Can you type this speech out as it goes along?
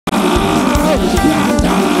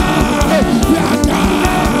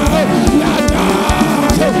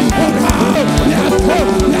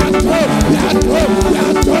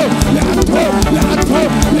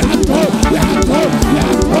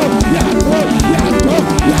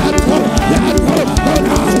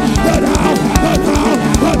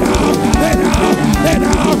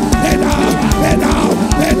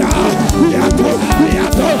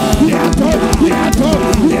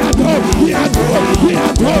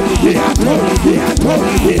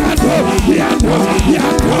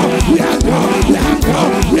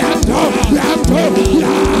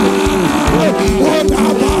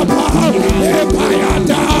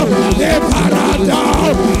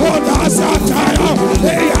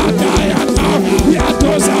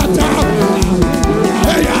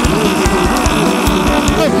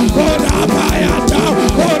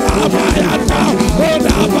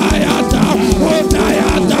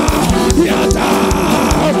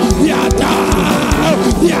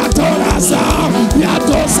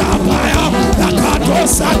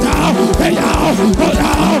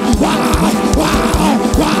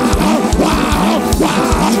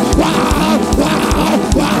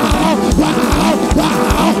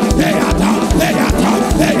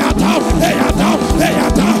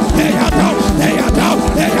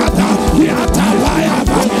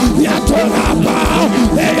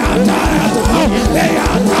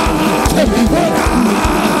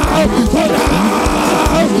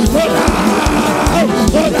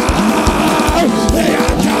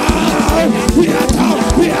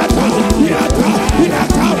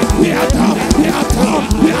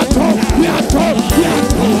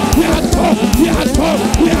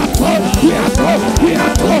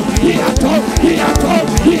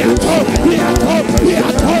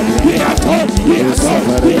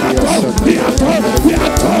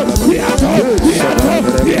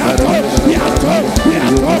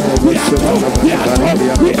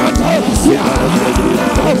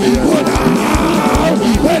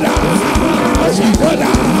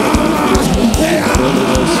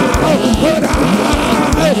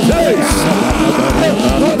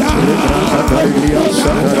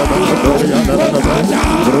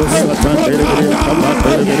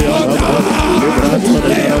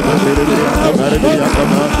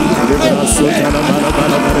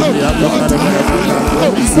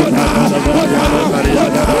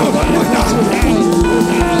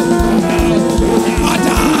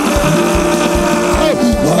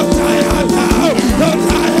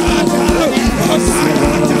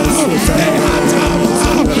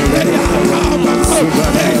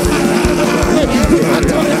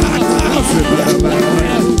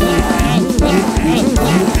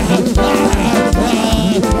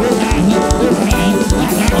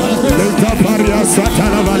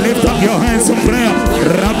Lift up your hands in prayer.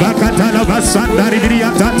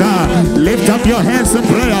 Lift up your hands in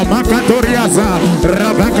prayer. Makatoriaza.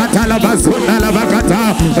 Rabakatala bazuna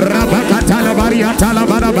labakata. Rabakatala bariatala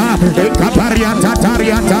baraba. Ekaparia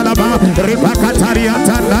tataria talaba. Rebakataria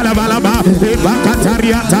talabalaba.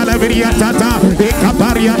 Ebakataria talabiriatata.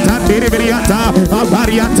 Ekaparia tatiribiriata.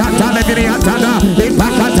 Abaria tatalabiriatada.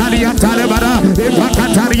 Ebakataria talabara.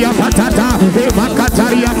 Ebakataria patata.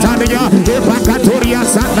 Ebakataria talia. Ebakatoria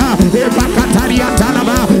sana. Ebakataria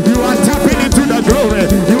talaba. You are tapping into the glory.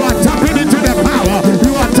 You are tapping into the power.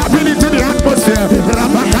 You are tapping into the atmosphere.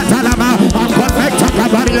 Rabakatalama. Akonekta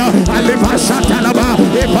kabaria. Alibasha talaba.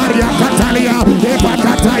 Ebaria katalia.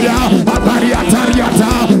 Ebakataya. Abaria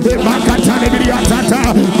tariata. Ebakatalibriatata.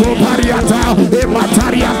 Gobariata.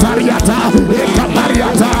 Ebataria tariata.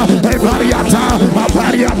 Ekabariata. Ebariata.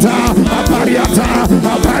 Abariata. Abariata.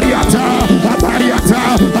 Abariata. Abariata.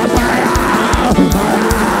 Abariata.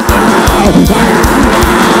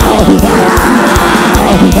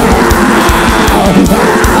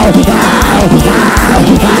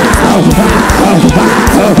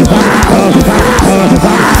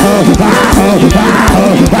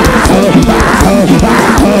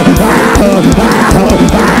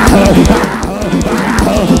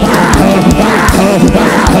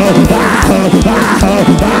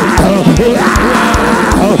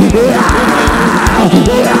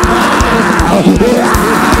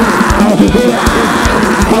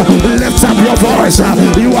 Lift up your voice.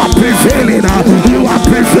 You are prevailing. You are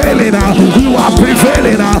prevailing. You are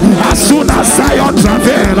prevailing. As soon as Zion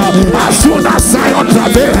travail, as soon as Zion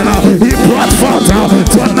travail, he brought forth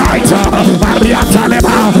tonight. Ariata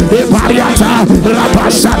leba, Ebariata,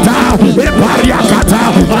 Rabashata, Ebariakata,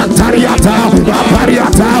 Antariata,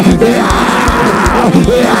 Abariata,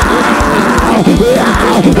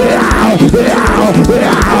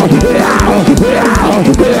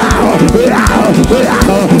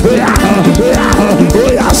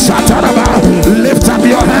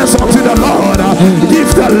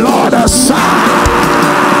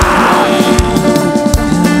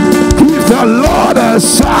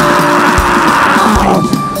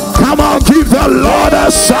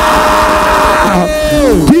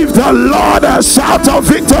 the Lord a shout of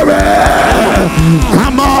victory.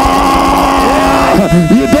 Come on.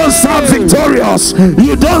 You don't sound victorious.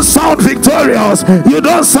 You don't sound victorious. You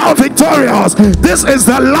don't sound victorious. This is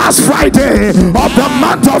the last Friday of the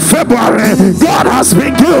month of February. God has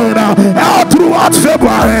been good all throughout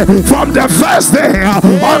February. From the first day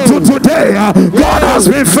until today, God has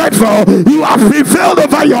been faithful. You have prevailed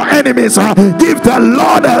over your enemies. Give the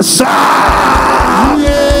Lord a shout.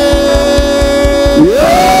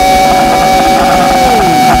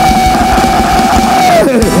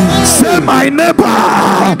 Say my neighbor,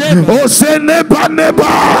 oh say neighbor, neighbor,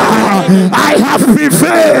 I have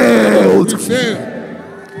prevailed.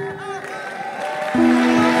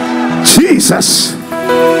 Jesus.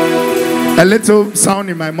 A little sound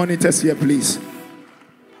in my monitors here, please.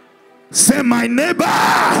 Say my neighbor,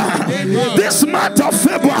 this month of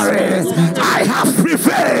February, I have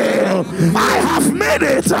prevailed. I have made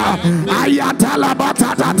it.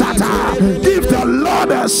 Give the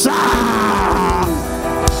Lord a shout.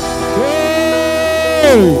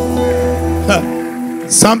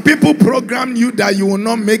 Some people programmed you that you will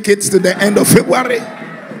not make it to the end of February.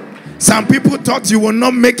 Some people thought you will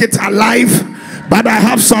not make it alive. But I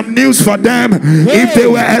have some news for them. If they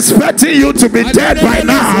were expecting you to be dead by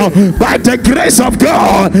now, by the grace of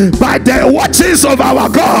God, by the watches of our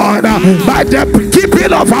God, by the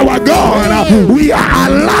keeping of our God, we are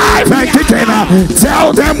alive and kicking.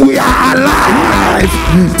 Tell them we are alive.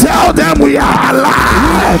 Tell them we are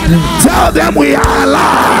alive. Tell them we are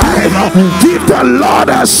alive. Give the Lord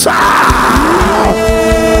a shout.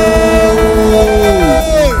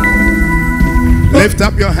 Lift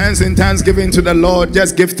up your hands in thanksgiving to the Lord.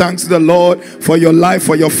 Just give thanks to the Lord for your life,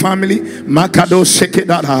 for your family. Makado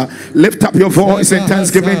shekidara. Lift up your voice in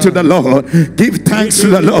thanksgiving to the Lord. Give thanks to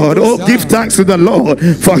the Lord. Oh, give thanks to the Lord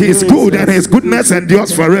for his good, and his goodness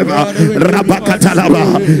endures forever.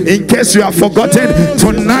 Rabakatalaba. In case you have forgotten,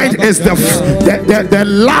 tonight is the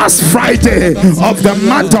last Friday of the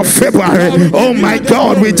month of February. Oh my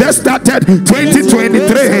God, we just started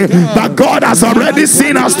 2023, but God has already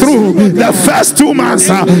seen us through the first 2 months.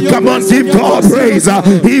 Come on, give God praise.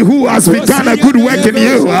 He who has begun a good work in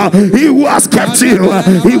you, he who has kept you,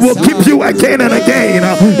 he will keep you again and again.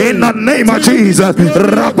 In the name of Jesus.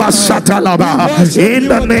 In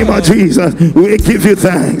the name of Jesus, we give you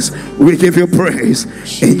thanks. We give you praise.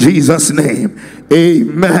 In Jesus' name.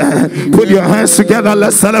 Amen. Put your hands together.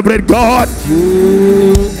 Let's celebrate God.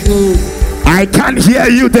 I can't hear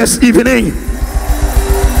you this evening.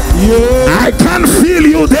 I can feel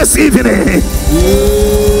you this evening.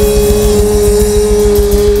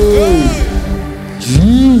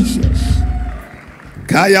 Jesus.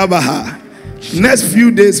 Kayabaha. Next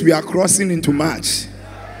few days we are crossing into March.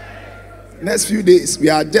 Next few days we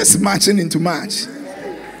are just marching into March.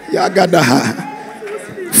 Yagadaha.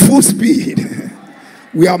 Full speed.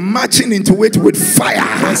 We are marching into it with fire.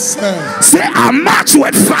 Yes, say, I march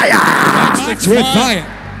with fire. March with fire.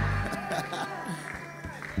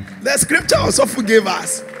 The scripture also forgave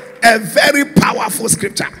us a very powerful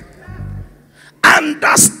scripture.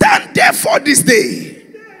 Understand therefore this day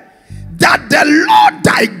that the Lord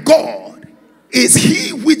thy God is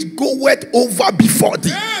he which goeth over before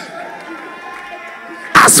thee.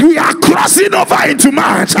 As we are crossing over into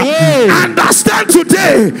March, understand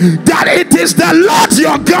today that it is the Lord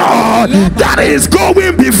your God that is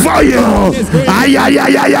going before you.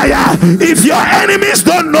 If your enemies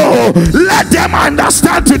don't know, let them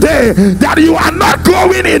understand today that you are not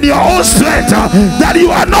going in your own strength, that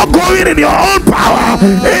you are not going in your own power.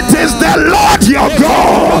 It is the Lord your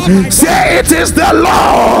God. Say, it is the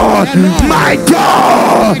Lord my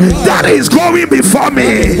God that is going before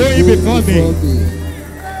me.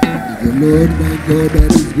 The Lord my God that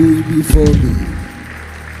is going before me.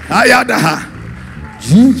 Ayadaha.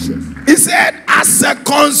 Jesus. He said, as a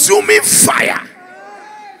consuming fire,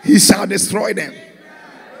 he shall destroy them.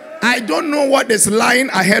 I don't know what is lying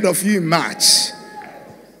ahead of you in March.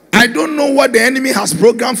 I don't know what the enemy has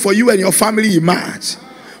programmed for you and your family in March.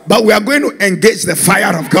 But we are going to engage the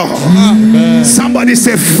fire of God. Amen. Somebody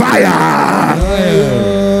say fire.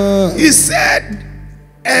 Fire. He said,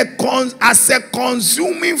 as a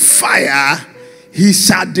consuming fire, he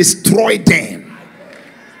shall destroy them.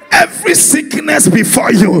 Every sickness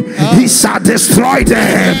before you, he shall destroy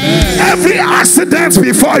them. Every accident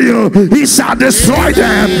before you, he shall destroy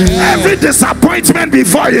them. Every disappointment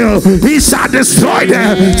before you, he shall destroy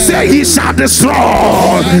them. Say, he shall destroy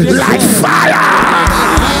like fire.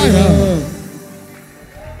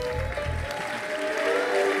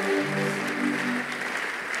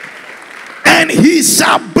 And he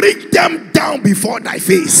shall bring them down before thy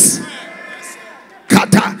face.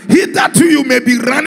 Kata, hitherto you may be running